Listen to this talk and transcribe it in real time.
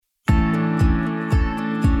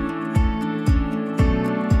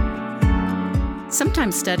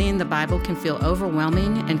Sometimes studying the Bible can feel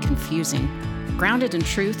overwhelming and confusing. Grounded in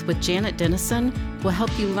Truth with Janet Dennison will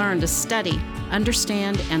help you learn to study,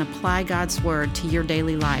 understand, and apply God's Word to your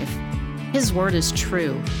daily life. His Word is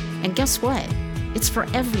true, and guess what? It's for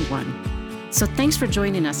everyone. So thanks for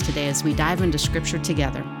joining us today as we dive into Scripture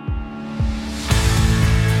together.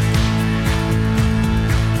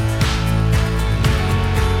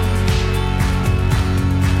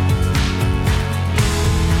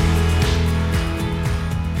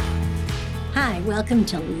 Welcome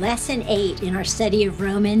to Lesson 8 in our study of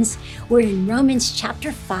Romans. We're in Romans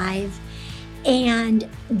chapter 5, and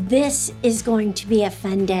this is going to be a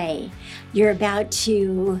fun day. You're about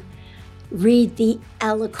to read the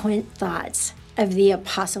eloquent thoughts of the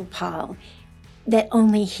Apostle Paul that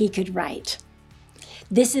only he could write.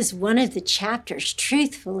 This is one of the chapters,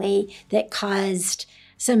 truthfully, that caused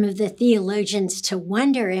some of the theologians to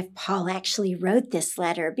wonder if Paul actually wrote this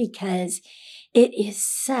letter, because it is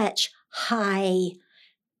such high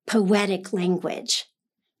poetic language.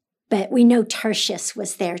 But we know Tertius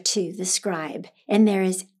was there too, the scribe, and there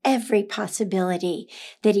is every possibility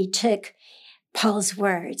that he took Paul's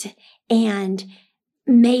words and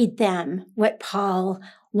made them what Paul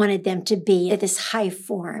wanted them to be, this high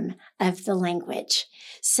form of the language.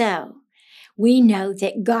 So we know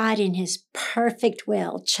that God in his perfect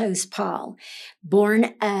will chose Paul,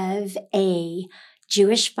 born of a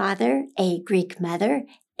Jewish father, a Greek mother,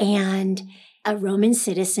 and a Roman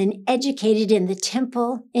citizen, educated in the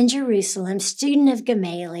temple in Jerusalem, student of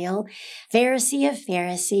Gamaliel, Pharisee of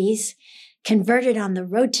Pharisees, converted on the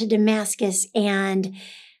road to Damascus, and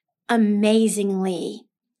amazingly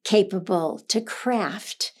capable to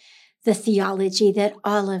craft the theology that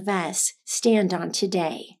all of us stand on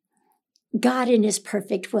today. God in his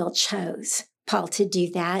perfect will chose Paul to do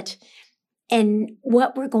that. And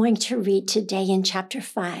what we're going to read today in chapter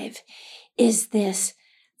 5 is this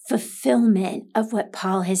fulfillment of what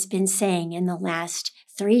Paul has been saying in the last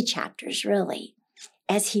 3 chapters, really,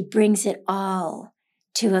 as he brings it all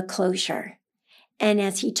to a closure. And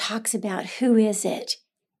as he talks about who is it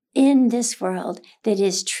in this world that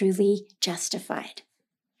is truly justified.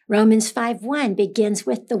 Romans 5:1 begins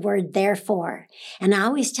with the word therefore. And I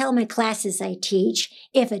always tell my classes I teach,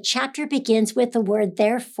 if a chapter begins with the word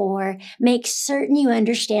therefore, make certain you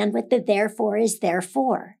understand what the therefore is there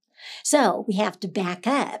for. So we have to back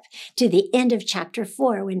up to the end of chapter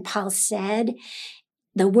 4 when Paul said,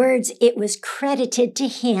 the words "it was credited to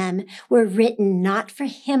him" were written not for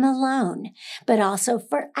him alone, but also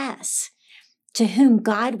for us, to whom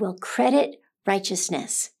God will credit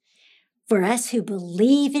righteousness. For us who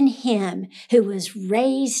believe in him who was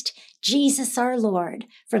raised, Jesus our Lord,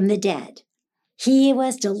 from the dead. He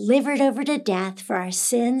was delivered over to death for our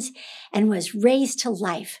sins and was raised to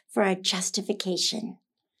life for our justification.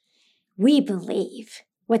 We believe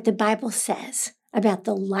what the Bible says about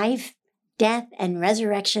the life, death, and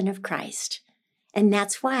resurrection of Christ. And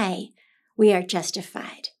that's why we are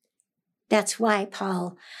justified. That's why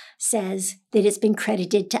Paul says that it's been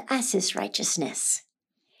credited to us as righteousness.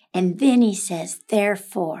 And then he says,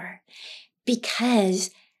 therefore,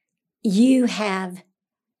 because you have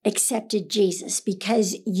accepted Jesus,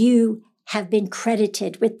 because you have been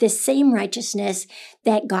credited with the same righteousness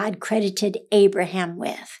that God credited Abraham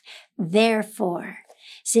with. Therefore,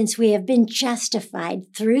 since we have been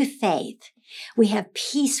justified through faith, we have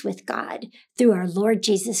peace with God through our Lord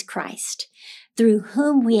Jesus Christ, through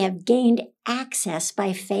whom we have gained access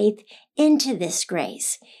by faith into this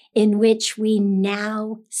grace in which we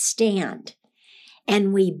now stand.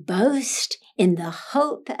 And we boast in the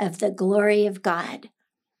hope of the glory of God.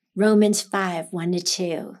 Romans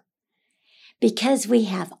 5:1-2. Because we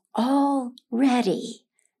have already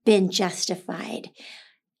been justified.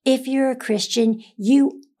 If you're a Christian,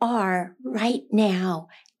 you are right now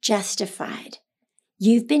justified.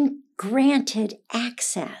 You've been granted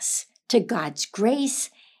access to God's grace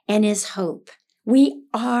and his hope. We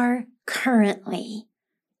are currently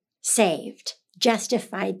saved,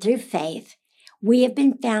 justified through faith. We have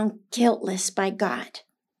been found guiltless by God.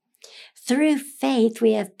 Through faith,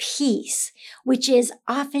 we have peace, which is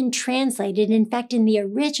often translated, in fact, in the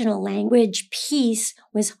original language, peace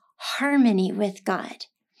was harmony with God.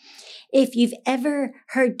 If you've ever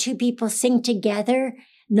heard 2 people sing together,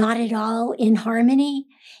 not at all in harmony,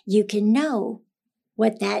 you can know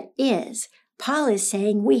what that is. Paul is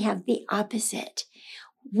saying we have the opposite.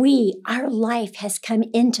 Our life has come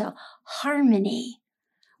into harmony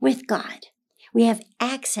with God. We have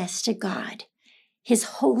access to God, his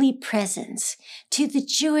holy presence. To the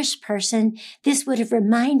Jewish person, this would have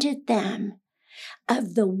reminded them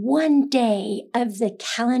of the one day of the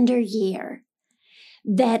calendar year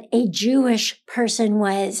that a Jewish person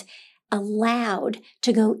was allowed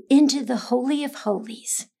to go into the Holy of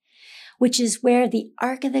Holies, which is where the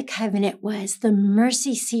Ark of the Covenant was, the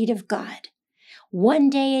mercy seat of God. One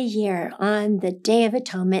day a year on the Day of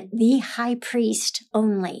Atonement, the high priest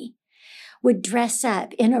only would dress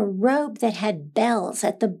up in a robe that had bells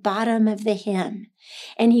at the bottom of the hem,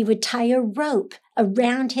 and he would tie a rope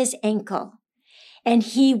around his ankle, and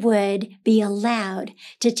he would be allowed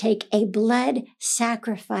to take a blood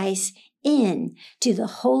sacrifice in to the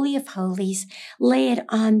Holy of Holies, lay it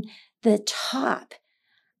on the top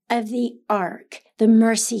of the ark, the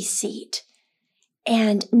mercy seat,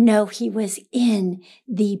 and know he was in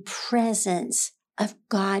the presence of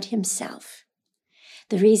God himself.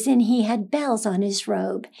 The reason he had bells on his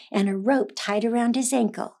robe and a rope tied around his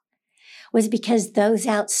ankle was because those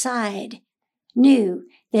outside knew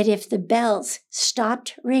that if the bells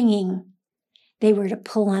stopped ringing, they were to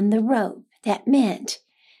pull on the rope. That meant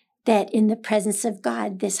that in the presence of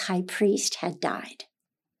God, this high priest had died.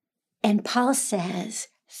 And Paul says,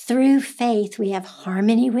 through faith, we have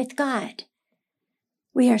harmony with God.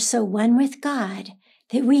 We are so one with God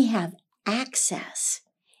that we have access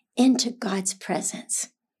into God's presence.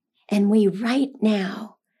 And we right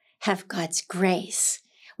now have God's grace.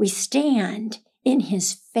 We stand in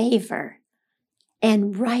his favor.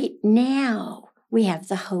 And right now we have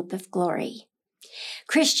the hope of glory.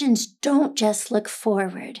 Christians don't just look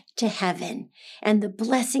forward to heaven and the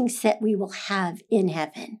blessings that we will have in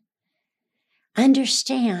heaven.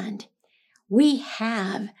 Understand, we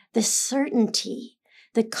have the certainty,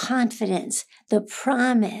 the confidence, the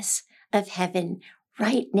promise of heaven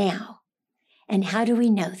right now. And how do we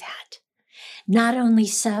know that? Not only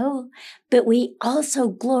so, but we also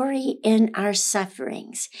glory in our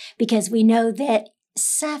sufferings because we know that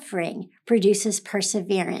suffering produces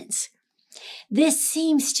perseverance. This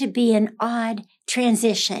seems to be an odd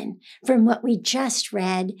transition from what we just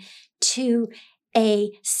read to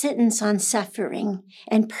a sentence on suffering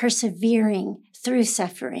and persevering through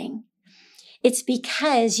suffering. It's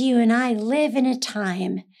because you and I live in a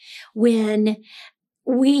time when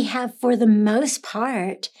we have, for the most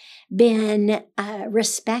part, been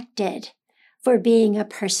respected for being a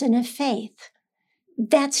person of faith.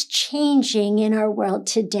 That's changing in our world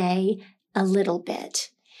today a little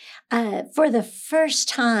bit. For the first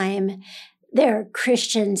time, there are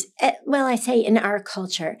Christians, I say in our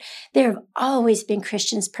culture, there have always been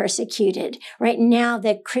Christians persecuted. Right now,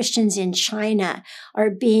 the Christians in China are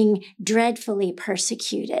being dreadfully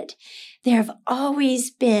persecuted. There have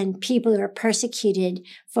always been people who are persecuted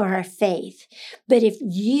for our faith. But if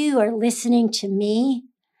you are listening to me,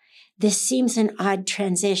 this seems an odd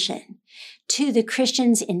transition. To the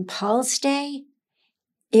Christians in Paul's day,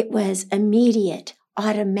 it was immediate,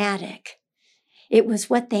 automatic. It was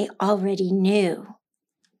what they already knew.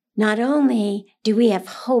 Not only do we have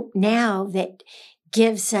hope now that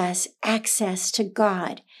gives us access to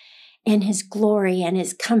God and his glory and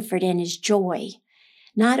his comfort and his joy,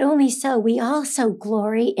 not only so, we also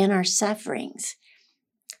glory in our sufferings.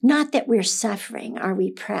 Not that we're suffering, are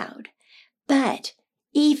we proud? But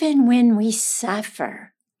even when we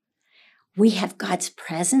suffer, we have God's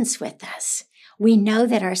presence with us. We know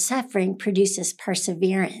that our suffering produces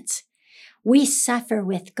perseverance. We suffer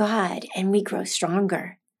with God and we grow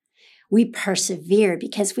stronger. We persevere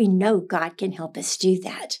because we know God can help us do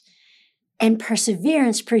that. And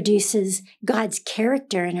perseverance produces God's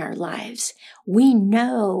character in our lives. We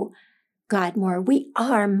know God more. We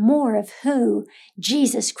are more of who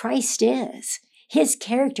Jesus Christ is. His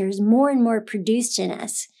character is more and more produced in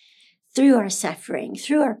us through our suffering,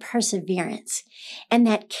 through our perseverance. And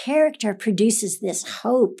that character produces this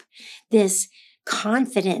hope, this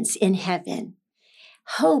confidence in heaven.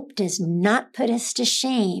 Hope does not put us to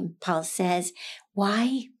shame, Paul says.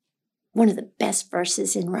 Why? One of the best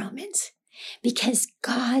verses in Romans. Because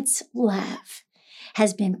God's love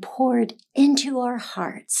has been poured into our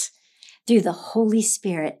hearts through the Holy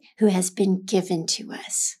Spirit who has been given to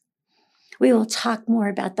us. We will talk more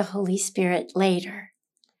about the Holy Spirit later.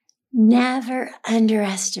 Never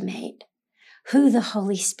underestimate who the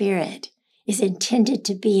Holy Spirit is intended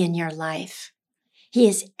to be in your life. He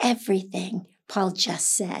is everything Paul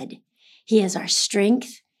just said. He is our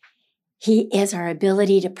strength. He is our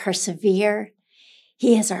ability to persevere.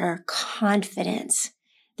 He is our confidence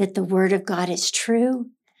that the Word of God is true.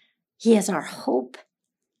 He is our hope.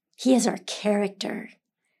 He is our character.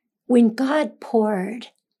 When God poured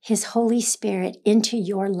His Holy Spirit into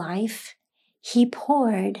your life, He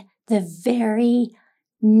poured the very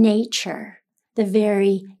nature, the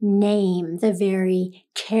very name, the very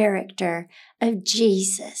character of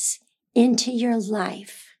Jesus into your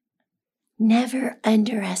life. Never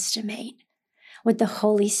underestimate what the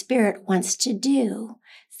Holy Spirit wants to do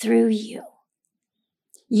through you.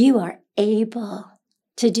 You are able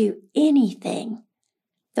to do anything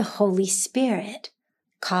the Holy Spirit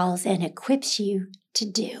calls and equips you to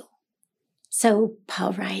do. So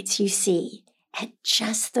Paul writes, you see, at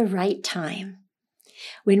just the right time,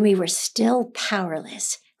 when we were still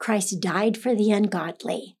powerless, Christ died for the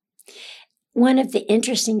ungodly. One of the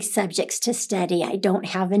interesting subjects to study, I don't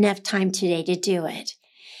have enough time today to do it,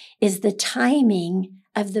 is the timing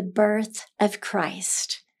of the birth of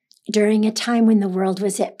Christ. During a time when the world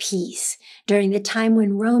was at peace, during the time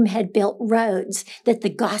when Rome had built roads that the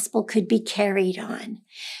gospel could be carried on,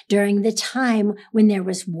 during the time when there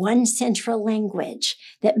was one central language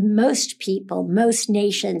that most people, most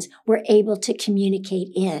nations were able to communicate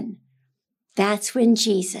in. That's when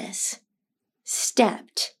Jesus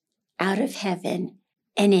stepped out of heaven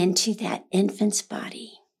and into that infant's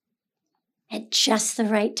body. At just the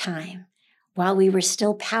right time, while we were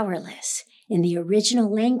still powerless. In the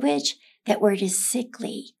original language, that word is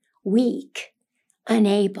sickly, weak,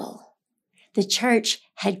 unable. The church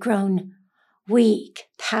had grown weak,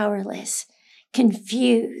 powerless,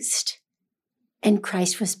 confused, and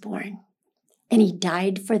Christ was born. And he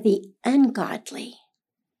died for the ungodly.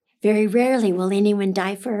 Very rarely will anyone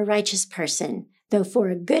die for a righteous person, though for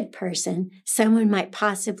a good person, someone might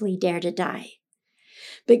possibly dare to die.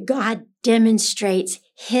 But God demonstrates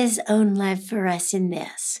his own love for us in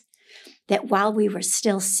this, that while we were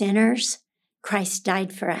still sinners, Christ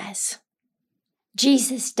died for us.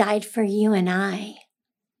 Jesus died for you and I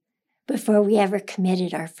before we ever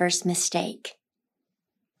committed our first mistake.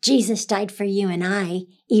 Jesus died for you and I,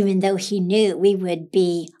 even though he knew we would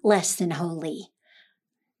be less than holy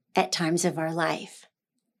at times of our life.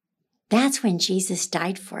 That's when Jesus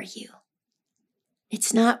died for you.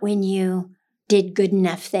 It's not when you did good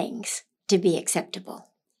enough things to be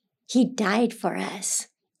acceptable. He died for us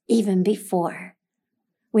even before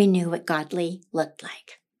we knew what godly looked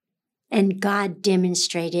like. And God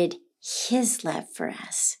demonstrated his love for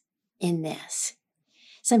us in this.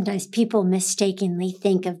 Sometimes people mistakenly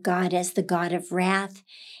think of God as the God of wrath,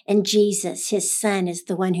 and Jesus, his son, is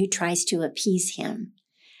the one who tries to appease him,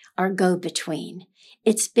 our go-between.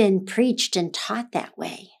 It's been preached and taught that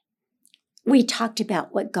way. We talked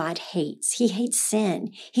about what God hates. He hates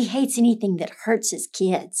sin. He hates anything that hurts his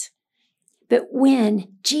kids. But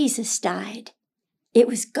when Jesus died, it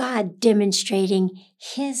was God demonstrating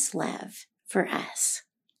his love for us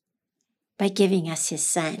by giving us his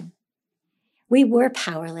son. We were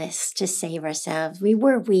powerless to save ourselves. We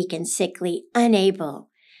were weak and sickly, unable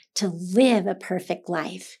to live a perfect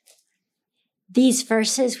life. These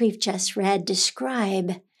verses we've just read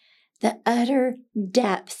describe the utter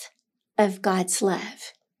depth of God's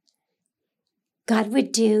love. God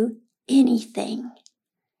would do anything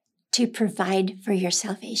to provide for your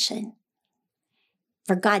salvation.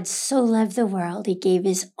 For God so loved the world, he gave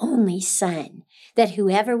his only Son, that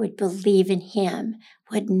whoever would believe in him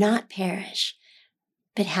would not perish,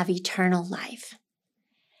 but have eternal life.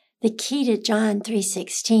 The key to John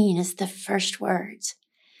 3:16 is the first words.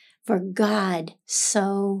 For God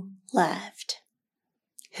so loved.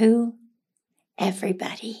 Who?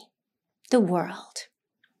 Everybody. The world.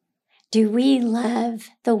 Do we love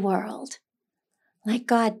the world like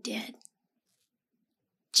God did?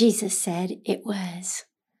 Jesus said it was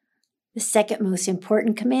the second most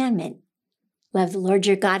important commandment. Love the Lord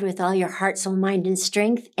your God with all your heart, soul, mind, and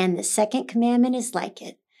strength. And the second commandment is like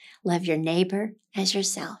it. Love your neighbor as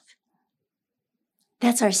yourself.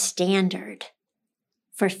 That's our standard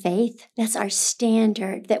for faith. That's our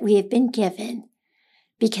standard that we have been given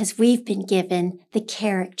because we've been given the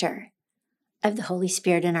character of the Holy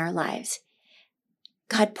Spirit in our lives.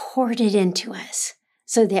 God poured it into us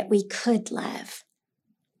so that we could love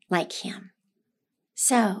like him.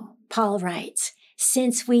 So, Paul writes,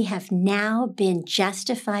 since we have now been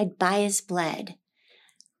justified by his blood,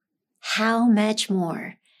 how much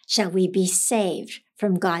more shall we be saved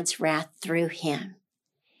from God's wrath through him?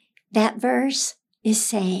 That verse is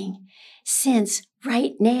saying, since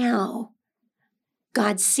right now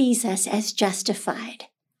God sees us as justified,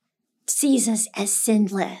 sees us as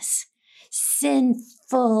sinless,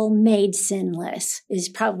 sinful made sinless is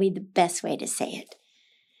probably the best way to say it.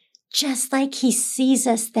 Just like he sees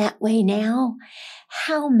us that way now,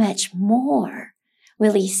 how much more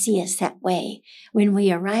will he see us that way when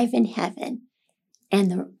we arrive in heaven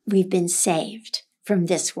and we've been saved from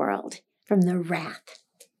this world, from the wrath?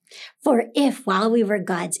 For if while we were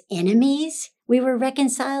God's enemies, we were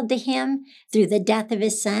reconciled to him through the death of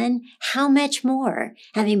his son, how much more,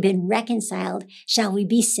 having been reconciled, shall we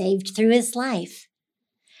be saved through his life?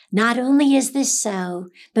 Not only is this so,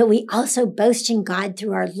 but we also boast in God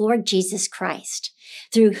through our Lord Jesus Christ,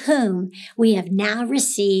 through whom we have now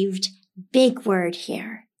received, big word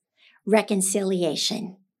here,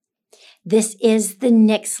 reconciliation. This is the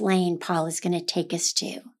next lane Paul is going to take us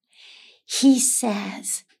to. He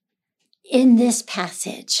says in this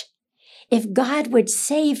passage, if God would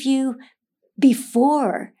save you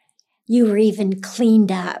before you were even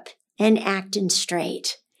cleaned up and acting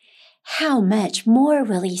straight, how much more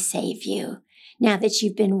will he save you now that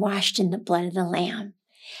you've been washed in the blood of the Lamb?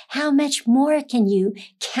 How much more can you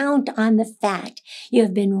count on the fact you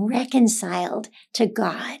have been reconciled to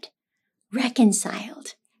God?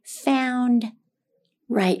 Reconciled, found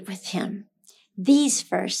right with him. These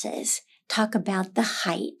verses talk about the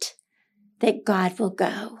height that God will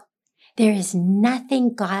go. There is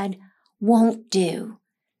nothing God won't do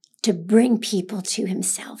to bring people to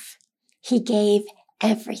himself. He gave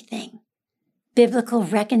everything. Biblical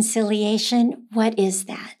reconciliation, what is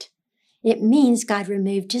that? It means God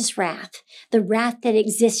removed his wrath, the wrath that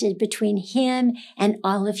existed between him and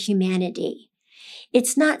all of humanity.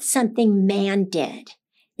 It's not something man did.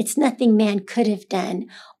 It's nothing man could have done.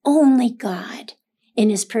 Only God, in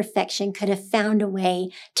his perfection, could have found a way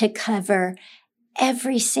to cover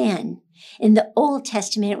every sin. In the Old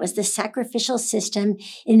Testament, it was the sacrificial system,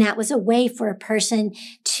 and that was a way for a person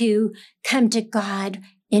to come to God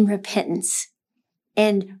in repentance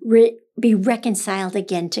and be reconciled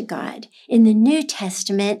again to God. In the New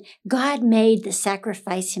Testament, God made the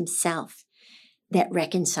sacrifice himself that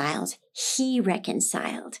reconciles. He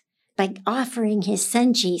reconciled by offering his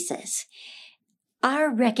son Jesus.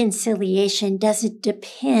 Our reconciliation doesn't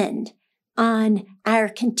depend on our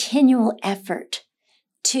continual effort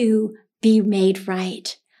to be made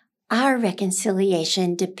right. Our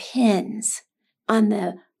reconciliation depends on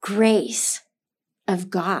the grace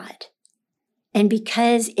of God. And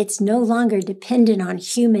because it's no longer dependent on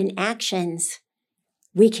human actions,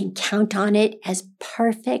 we can count on it as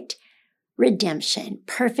perfect redemption,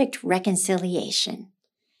 perfect reconciliation.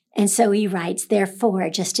 And so he writes, therefore,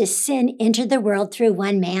 just as sin entered the world through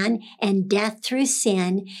one man and death through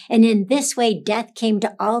sin, and in this way death came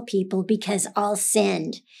to all people because all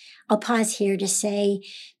sinned. I'll pause here to say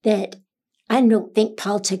that I don't think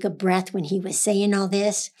Paul took a breath when he was saying all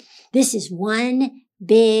this. This is one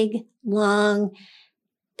big, long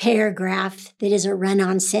paragraph that is a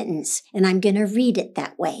run-on sentence, and I'm going to read it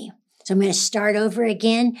that way. So I'm going to start over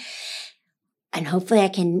again, and hopefully I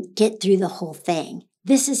can get through the whole thing.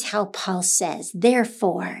 This is how Paul says,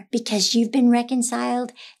 therefore, because you've been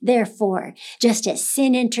reconciled, therefore, just as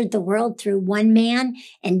sin entered the world through one man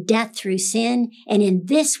and death through sin, and in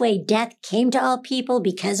this way death came to all people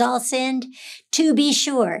because all sinned, to be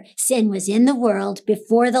sure, sin was in the world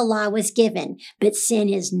before the law was given, but sin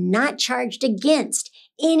is not charged against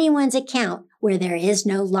anyone's account where there is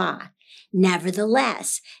no law.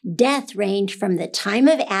 Nevertheless, death reigned from the time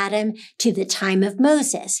of Adam to the time of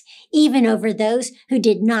Moses, even over those who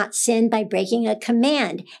did not sin by breaking a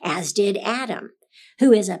command, as did Adam,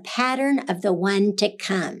 who is a pattern of the one to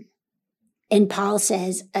come. And Paul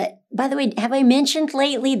says, by the way, have I mentioned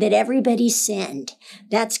lately that everybody sinned?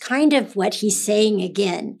 That's kind of what he's saying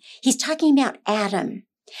again. He's talking about Adam.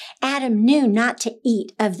 Adam knew not to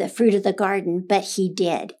eat of the fruit of the garden, but he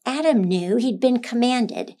did. Adam knew he'd been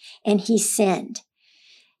commanded, and he sinned.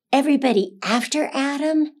 Everybody after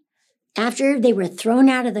Adam, after they were thrown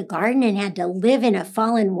out of the garden and had to live in a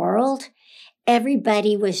fallen world,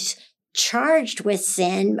 everybody was charged with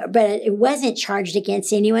sin, but it wasn't charged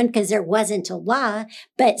against anyone because there wasn't a law,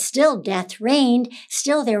 but still death reigned.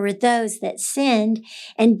 Still there were those that sinned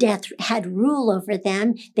and death had rule over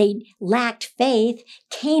them. They lacked faith.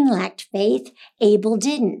 Cain lacked faith. Abel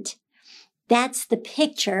didn't. That's the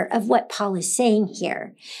picture of what Paul is saying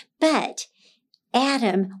here. But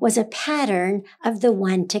Adam was a pattern of the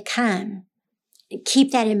one to come.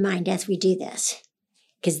 Keep that in mind as we do this.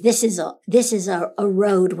 Because this is a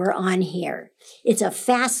road we're on here. It's a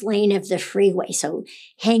fast lane of the freeway, so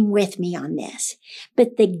hang with me on this.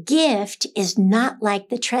 But the gift is not like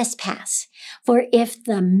the trespass. For if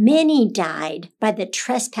the many died by the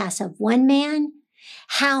trespass of one man,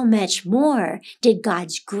 how much more did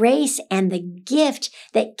God's grace and the gift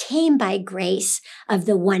that came by grace of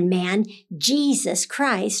the one man, Jesus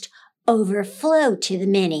Christ, overflow to the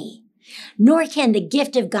many? Nor can the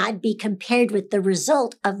gift of God be compared with the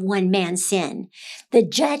result of one man's sin. The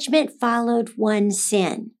judgment followed one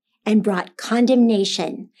sin and brought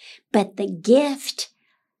condemnation, but the gift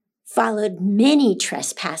followed many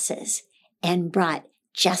trespasses and brought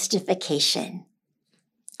justification.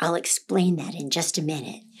 I'll explain that in just a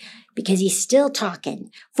minute. because he's still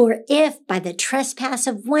talking. For if by the trespass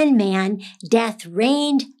of one man, death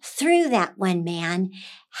reigned through that one man,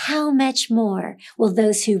 how much more will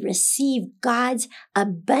those who receive God's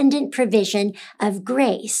abundant provision of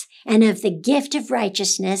grace and of the gift of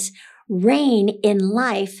righteousness reign in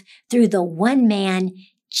life through the one man,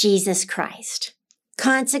 Jesus Christ?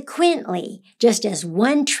 Consequently, just as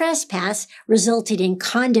one trespass resulted in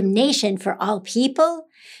condemnation for all people,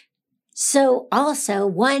 so also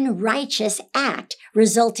one righteous act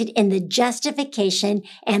resulted in the justification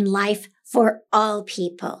and life for all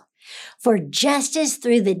people. For just as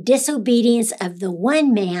through the disobedience of the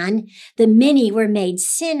one man, the many were made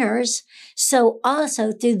sinners, so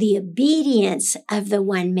also through the obedience of the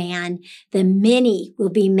one man, the many will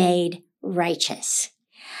be made righteous.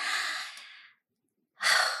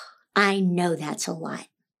 I know that's a lot.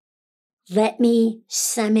 Let me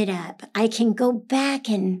sum it up. I can go back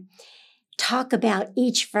and talk about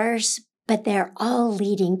each verse, but they're all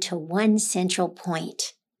leading to one central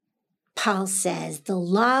point. Paul says the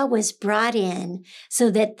law was brought in so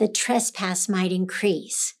that the trespass might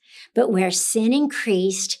increase, but where sin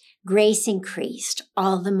increased, grace increased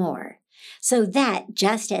all the more, so that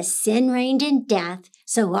just as sin reigned in death,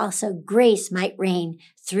 so also grace might reign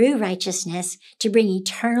through righteousness to bring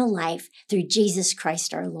eternal life through Jesus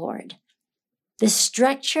Christ our Lord. The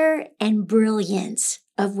structure and brilliance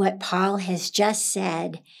of what Paul has just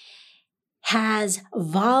said has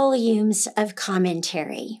volumes of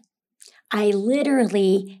commentary. I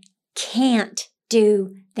literally can't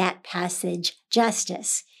do that passage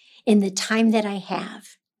justice in the time that I have.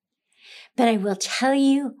 But I will tell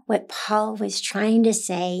you what Paul was trying to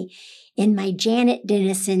say in my Janet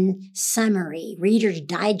Dennison summary, Reader's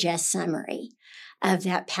Digest summary of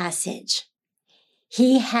that passage.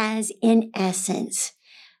 He has, in essence,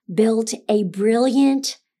 built a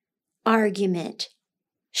brilliant argument,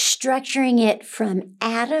 structuring it from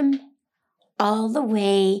Adam all the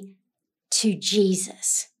way to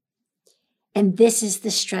Jesus. And this is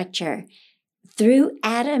the structure. Through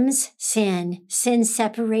Adam's sin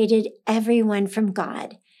separated everyone from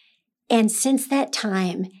God. And since that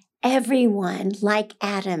time, everyone, like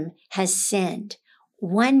Adam, has sinned.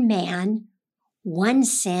 One man, one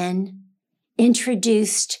sin,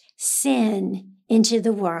 introduced sin into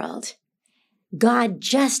the world. God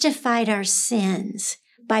justified our sins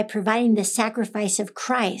by providing the sacrifice of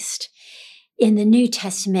Christ in the New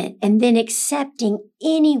Testament, and then accepting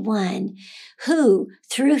anyone who,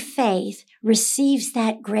 through faith, receives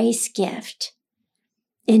that grace gift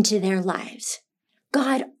into their lives.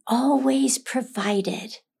 God always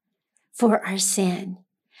provided for our sin,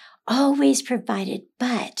 always provided,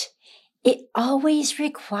 but it always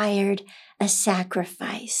required a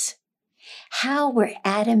sacrifice. How were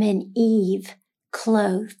Adam and Eve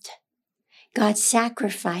clothed? God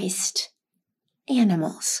sacrificed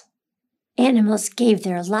animals. Animals gave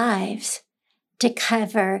their lives to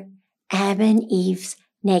cover Adam and Eve's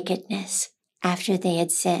nakedness after they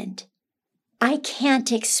had sinned. I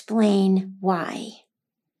can't explain why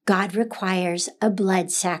God requires a blood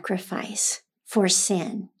sacrifice for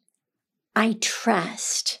sin. I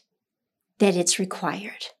trust that it's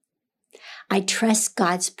required. I trust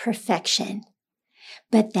God's perfection.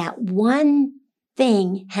 But that one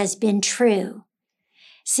thing has been true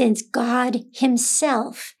since God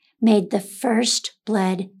himself made the first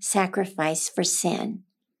blood sacrifice for sin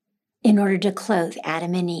in order to clothe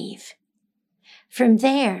Adam and Eve. From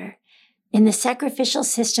there, in the sacrificial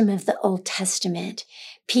system of the Old Testament,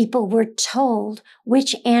 people were told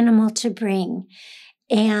which animal to bring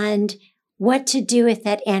and what to do with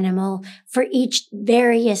that animal, for each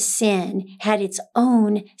various sin had its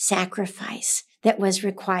own sacrifice that was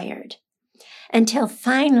required. Until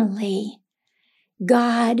finally,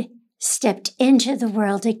 God stepped into the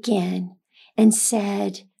world again and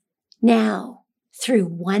said, now, through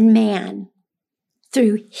one man,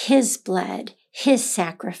 through his blood, his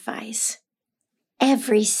sacrifice,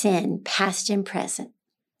 every sin, past and present,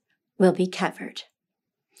 will be covered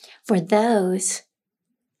for those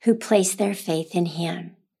who place their faith in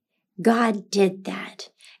him. God did that.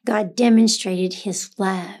 God demonstrated his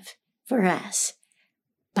love for us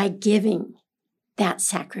by giving that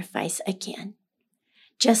sacrifice again.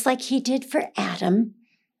 Just like he did for Adam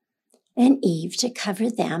and Eve to cover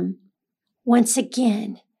them, once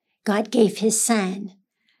again, God gave his son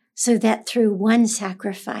so that through one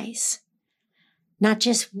sacrifice, not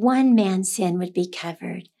just one man's sin would be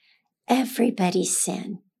covered, everybody's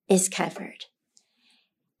sin is covered.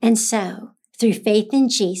 And so, through faith in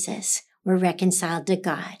Jesus, we're reconciled to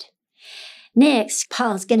God. Next,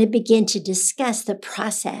 Paul's going to begin to discuss the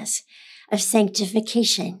process of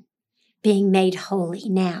sanctification, being made holy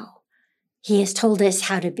now. He has told us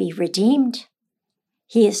how to be redeemed.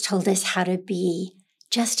 He has told us how to be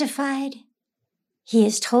justified. He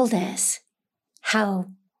has told us how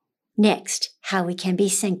we can be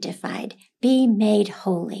sanctified, be made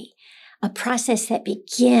holy, a process that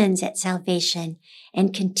begins at salvation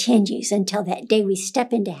and continues until that day we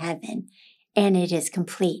step into heaven and it is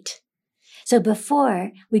complete. So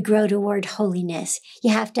before we grow toward holiness,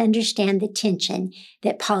 you have to understand the tension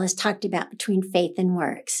that Paul has talked about between faith and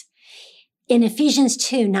works. In Ephesians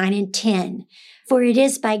 2, 9 and 10, for it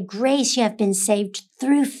is by grace you have been saved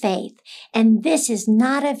through faith, and this is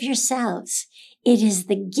not of yourselves. It is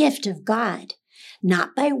the gift of God,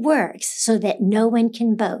 not by works, so that no one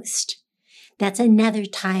can boast. That's another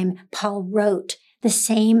time Paul wrote the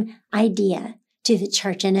same idea to the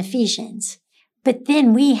church in Ephesians. But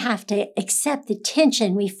then we have to accept the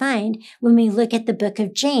tension we find when we look at the book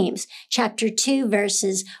of James, chapter 2,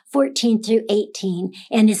 verses 14 through 18.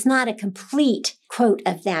 And it's not a complete quote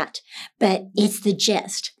of that, but it's the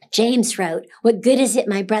gist. James wrote, "What good is it,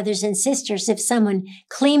 my brothers and sisters, if someone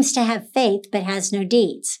claims to have faith but has no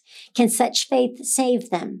deeds? Can such faith save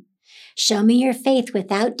them? Show me your faith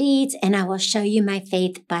without deeds, and I will show you my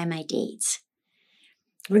faith by my deeds."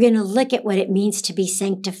 We're going to look at what it means to be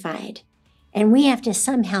sanctified. And we have to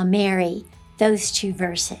somehow marry those two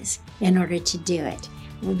verses in order to do it.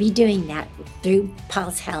 We'll be doing that through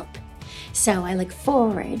Paul's help. So I look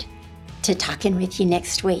forward to talking with you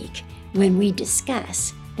next week when we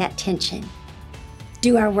discuss that tension.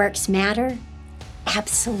 Do our works matter?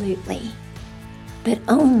 Absolutely. But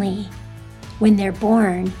only when they're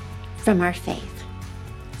born from our faith.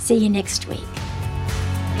 See you next week.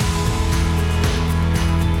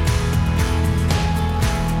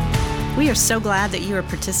 We are so glad that you are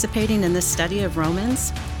participating in this study of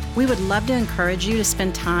Romans. We would love to encourage you to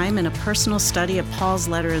spend time in a personal study of Paul's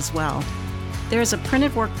letter as well. There is a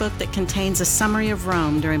printed workbook that contains a summary of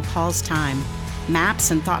Rome during Paul's time,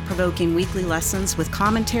 maps and thought-provoking weekly lessons with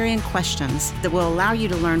commentary and questions that will allow you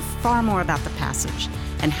to learn far more about the passage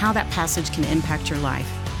and how that passage can impact your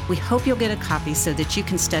life. We hope you'll get a copy so that you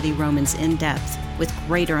can study Romans in depth with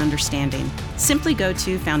greater understanding. Simply go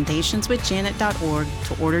to foundationswithjanet.org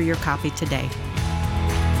to order your copy today.